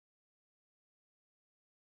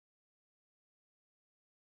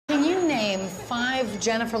5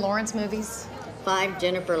 Jennifer Lawrence movies? 5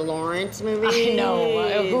 Jennifer Lawrence movies? I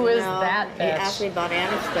know. Who is that bitch? You asked me about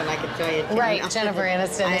Aniston, I could tell you. Right, Jennifer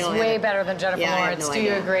Aniston is way better than Jennifer Lawrence. Do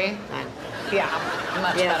you agree? Yeah,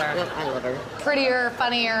 much better. I love her. Prettier,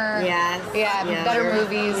 funnier. Yes. Yeah, better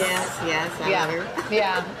movies. Yes, I love her.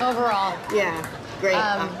 Yeah, overall. Yeah, great.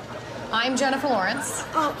 I'm Jennifer Lawrence.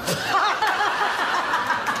 Oh.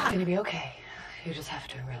 It's gonna be okay. You just have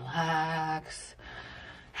to relax,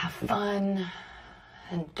 have fun,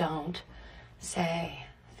 and don't say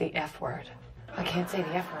the F word. I can't say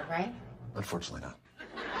the F word, right? Unfortunately not.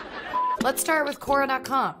 Let's start with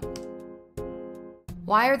Quora.com.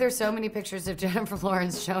 Why are there so many pictures of Jennifer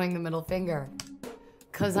Lawrence showing the middle finger?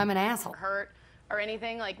 Because I'm an asshole. Hurt or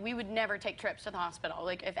anything, like, we would never take trips to the hospital.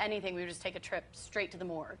 Like, if anything, we would just take a trip straight to the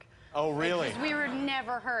morgue. Oh, really? Because we were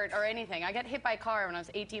never hurt or anything. I got hit by a car when I was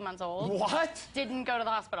 18 months old. What? Didn't go to the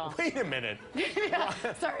hospital. Wait a minute. Yeah.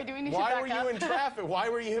 Sorry, do we need to back up? Why were you in traffic? Why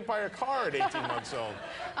were you hit by a car at 18 months old?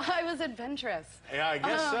 I was adventurous. Yeah, I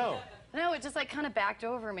guess so. No, it just, like, kind of backed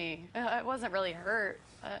over me. I wasn't really hurt.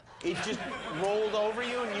 It just rolled over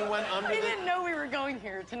you and you went under I didn't know we were going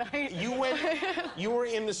here tonight. You were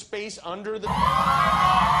in the space under the... There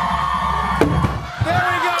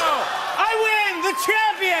we go! I win! The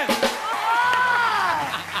champion!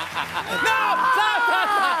 No! Stop!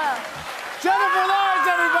 Jennifer Lawrence,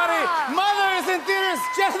 everybody! Mother is in theaters.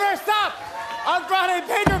 Jennifer, stop! On Friday,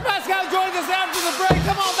 Pedro Pascal joins us after the break.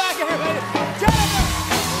 Come on back, everybody. Jennifer!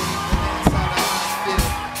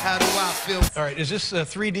 How do I feel? All right, is this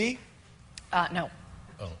 3D? No.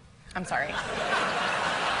 Oh. I'm sorry.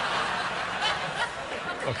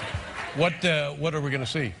 Okay. What are we going to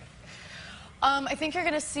see? I think you're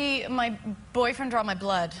going to see my boyfriend draw my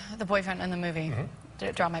blood. The boyfriend in the movie.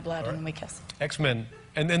 Draw my blood, and then we kiss. X-Men.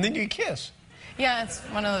 And then you kiss. Yeah, it's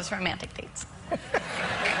one of those romantic dates.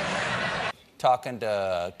 Talking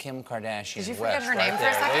to Kim Kardashian. Did you forget West, her name right for a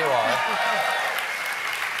there. second? There you are.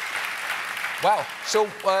 Wow. So,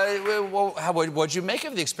 what'd you make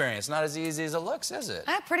of the experience? Not as easy as it looks, is it?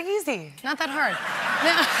 Pretty easy. Not that hard.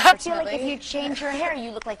 I feel like if you change your hair,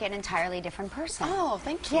 you look like an entirely different person. Oh,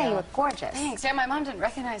 thank you. Yeah, you look gorgeous. Thanks. Yeah, my mom didn't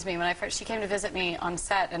recognize me when she came to visit me on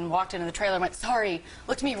set and walked into the trailer and went, sorry.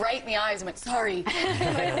 Looked me right in the eyes and went, sorry.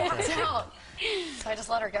 And walked out. So I just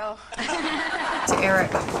let her go. To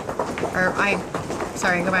Eric.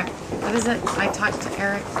 Sorry, go back. What is it? I talked to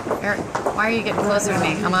Eric. Eric, why are you getting closer to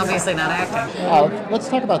me? I'm obviously not acting. Let's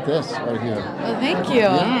talk about this right here. Oh, thank you.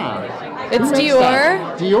 Yeah. It's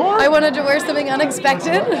Dior. Dior? I wanted to wear something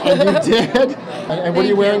unexpected. And you did? And what are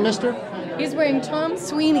you wearing, mister? He's wearing Tom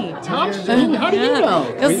Sweeney. Tom Sweeney? How do you know?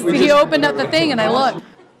 Because he opened up the thing and I looked.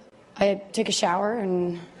 I took a shower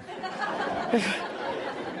and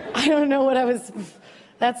I don't know what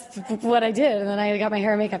that's what I did. And then I got my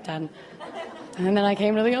hair and makeup done. And then I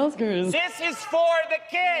came to the Oscars. This is for the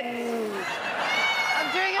kids. I'm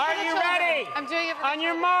doing it for Are the you children. ready? I'm doing it for On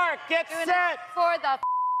your mark, get set. for the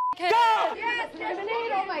kids. Go! Yes,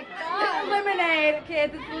 lemonade, oh my God. Lemonade,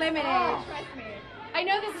 kids, it's lemonade. Trust me. I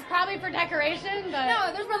know this is probably for decoration, but...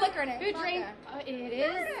 No, there's more liquor in it. Who drinks? It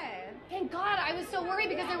is? Thank God, I was so worried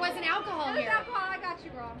because there wasn't alcohol There's here. alcohol, I got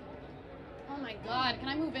you, girl. Oh my God, can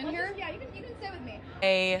I move in here? Yeah, you can stay with me.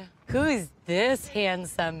 Hey, who's this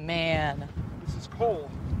handsome man? This is Cole.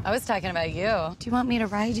 I was talking about you. Do you want me to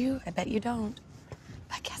ride you? I bet you don't.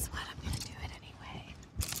 But guess what? I'm gonna do it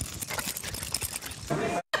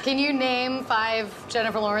anyway. Can you name 5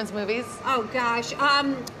 Jennifer Lawrence movies? Oh gosh,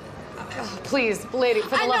 Please, lady,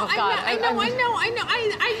 for the love of God. I know.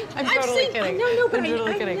 I'm I've totally seen, kidding. I know, but I'm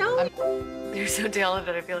totally kidding. know. You're so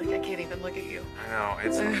talented, I feel like I can't even look at you. I know,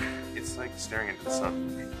 it's like staring into the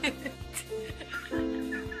sun.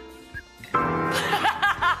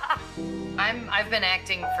 I've been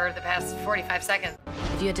acting for the past 45 seconds.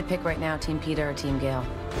 If you had to pick right now, Team Peter or Team Gail?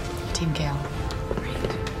 Team Gail.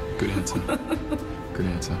 Good answer. Good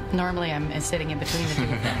answer. Normally, I'm sitting in between the two of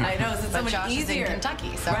them. I know, so it's so much Josh easier. is in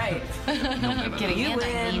Kentucky, so. Right. I'm kidding, You and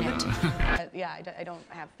I mean win. it. Yeah, I don't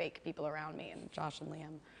have fake people around me, and Josh and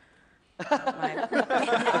Liam.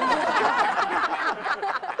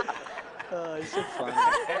 It's so fun.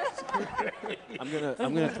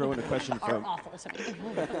 I'm gonna throw in a question from. Awful to me.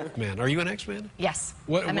 Man, are you an X-Man? Yes,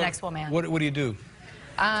 I'm an X-Woman. What do you do?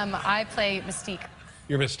 I play Mystique.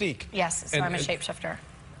 You're Mystique. Yes, so I'm a shapeshifter.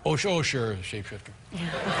 Oh, sure, shapeshifter.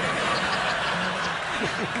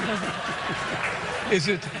 Is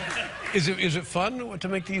it fun to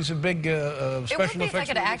make these big special effects? It would be if I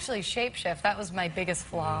could actually shapeshift. That was my biggest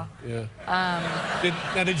flaw. Yeah.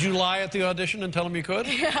 Did you lie at the audition and tell them you could?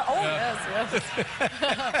 Yeah. Oh, yes.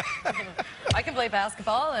 I can play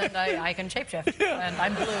basketball and I can shapeshift. And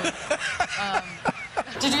I'm blue.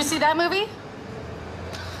 Did you see that movie?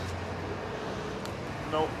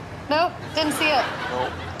 Nope. Nope, didn't see it.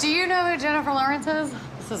 Nope. Do you know who Jennifer Lawrence is?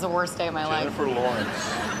 This is the worst day of my life. Jennifer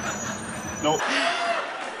Lawrence. Nope.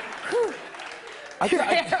 Your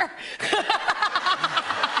hair.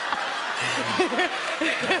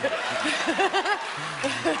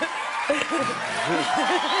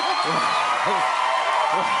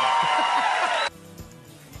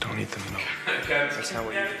 Don't eat them, no. That's not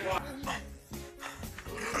what you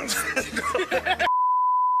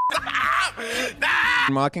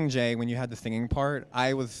Mockingjay, when you had the singing part,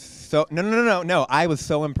 I was so no. I was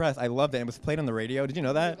so impressed. I loved it. It was played on the radio. Did you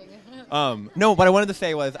know that? No, what I wanted to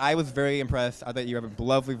say was I was very impressed. I thought you have a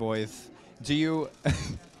lovely voice. Do you?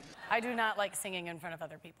 I do not like singing in front of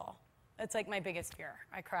other people. It's like my biggest fear.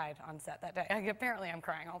 I cried on set that day. Apparently I'm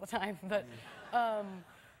crying all the time, but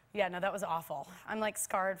yeah, no, that was awful. I'm like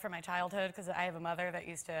scarred from my childhood because I have a mother that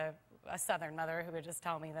a Southern mother who would just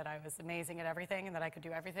tell me that I was amazing at everything and that I could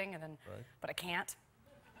do everything, and then, but I can't.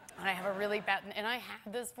 And I have a really bad, and I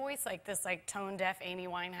had this voice, like this like tone deaf Amy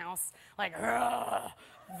Winehouse, like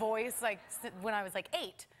voice, like when I was like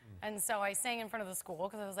 8. And so I sang in front of the school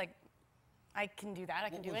because I was like, I can do that, I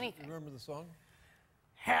can do anything. Remember the song?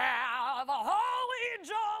 Have a holly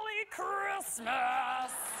jolly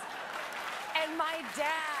Christmas. And my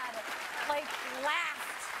dad like laughed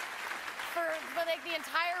for like the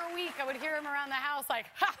entire week. I would hear him around the house like,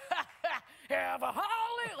 ha ha ha, have a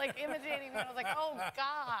holly, like imitating me. I was like, oh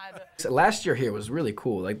God. So last year here was really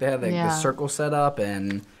cool. Like they had like the circle set up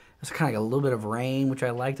and it was kind of like a little bit of rain, which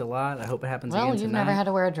I liked a lot. I hope it happens again tonight. Well, you've never had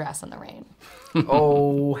to wear a dress in the rain.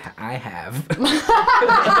 Oh, I have.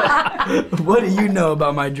 What do you know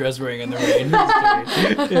about my dress wearing in the rain?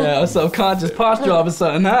 Yeah, subconscious posture all of a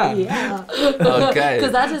sudden, huh? Yeah. Okay.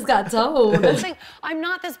 Because I just got told. I'm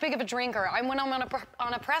not this big of a drinker. When I'm on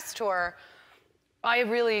a press tour, I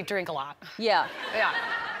really drink a lot. Yeah. Yeah.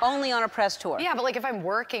 Only on a press tour. Yeah, but like if I'm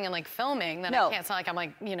working and like filming, then I can't sound like I'm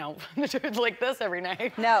like, you know, like this every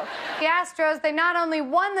night. No. The Astros, they not only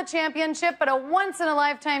won the championship, but a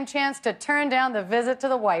once-in-a-lifetime chance to turn down the visit to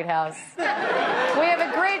the White House. We have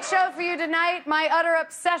a great show for you tonight. My utter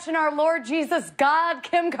obsession, our Lord Jesus God,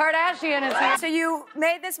 Kim Kardashian is here. So you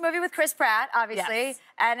made this movie with Chris Pratt, obviously, Yes.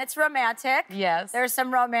 and it's romantic. Yes. There's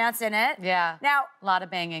some romance in it. Yeah. Now, a lot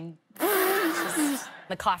of banging.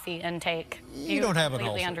 The coffee intake. You don't have an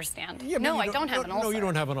completely ulcer. understand. Yeah, but no, you I don't have an ulcer. No, you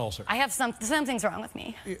don't have an ulcer. I have something's wrong with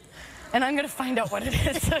me. And I'm gonna find out what it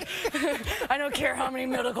is. I don't care how many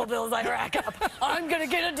medical bills I rack up. I'm gonna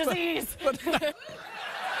get a disease.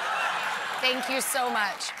 Thank you so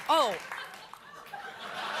much. Oh.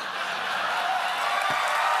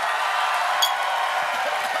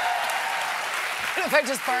 If I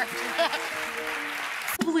just barked.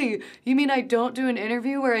 You mean I don't do an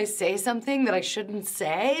interview where I say something that I shouldn't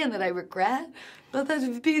say and that I regret? But that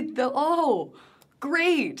would be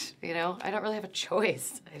great. You know, I don't really have a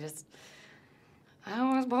choice.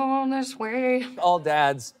 I was born this way. All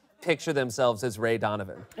dads picture themselves as Ray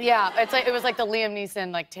Donovan. Yeah, it was like the Liam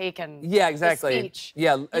Neeson like Taken. Yeah, exactly. The speech.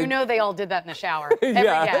 Yeah. You know they all did that in the shower.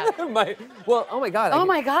 Yeah. Well, oh my God. Oh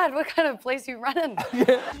my God, what kind of place you running? Did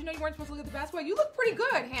you know you weren't supposed to look at the basketball? You look pretty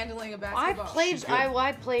good handling a basketball.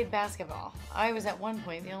 I played basketball. I was at one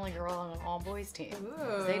point the only girl on an all-boys team.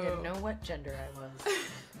 They didn't know what gender I was.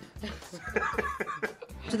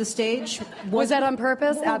 To the stage. Was that on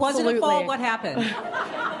purpose? Was it a fault? What happened?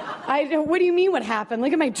 What do you mean what happened?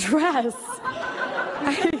 Look at my dress.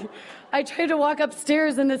 I tried to walk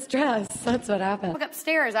upstairs in this dress. That's what happened. Walk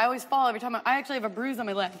upstairs. I always fall every time. I actually have a bruise on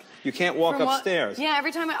my leg. You can't walk upstairs. Yeah,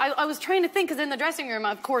 every time I was trying to think, because in the dressing room,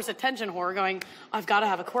 of course, attention whore going, I've got to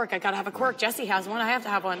have a cork. I've got to have a cork. Jesse has one. I have to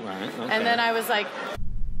have one. Right, okay. And then I was like...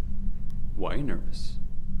 Why are you nervous?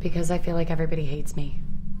 Because I feel like everybody hates me.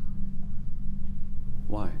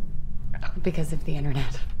 Why? Because of the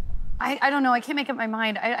internet. I don't know. I can't make up my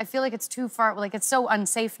mind. I feel like it's too far. Like, it's so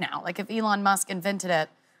unsafe now. Like, if Elon Musk invented it,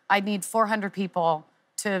 I'd need 400 people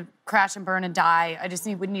to crash and burn and die. I just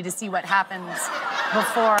would need to see what happens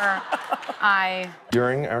before I...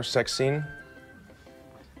 During our sex scene,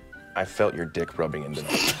 I felt your dick rubbing into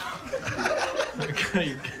me.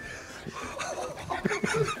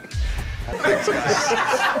 Just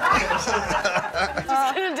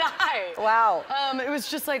gonna die. Wow. It was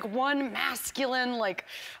just like one masculine, like,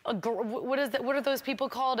 what is that? What are those people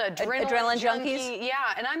called? Adrenaline junkies? junkie. Yeah,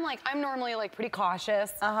 and I'm normally like pretty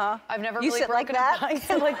cautious. I've never You really sit like broken that? I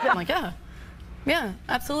sit like that. I'm like, yeah. Yeah,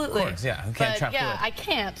 absolutely. Of course, yeah. Who can't But trap yeah, through it? I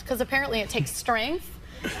can't, because apparently it takes strength.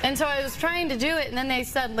 And so I was trying to do it, and then they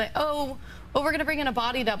said, like, oh, well, we're going to bring in a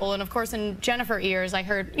body double. And of course, in Jennifer ears, I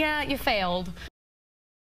heard, yeah, you failed.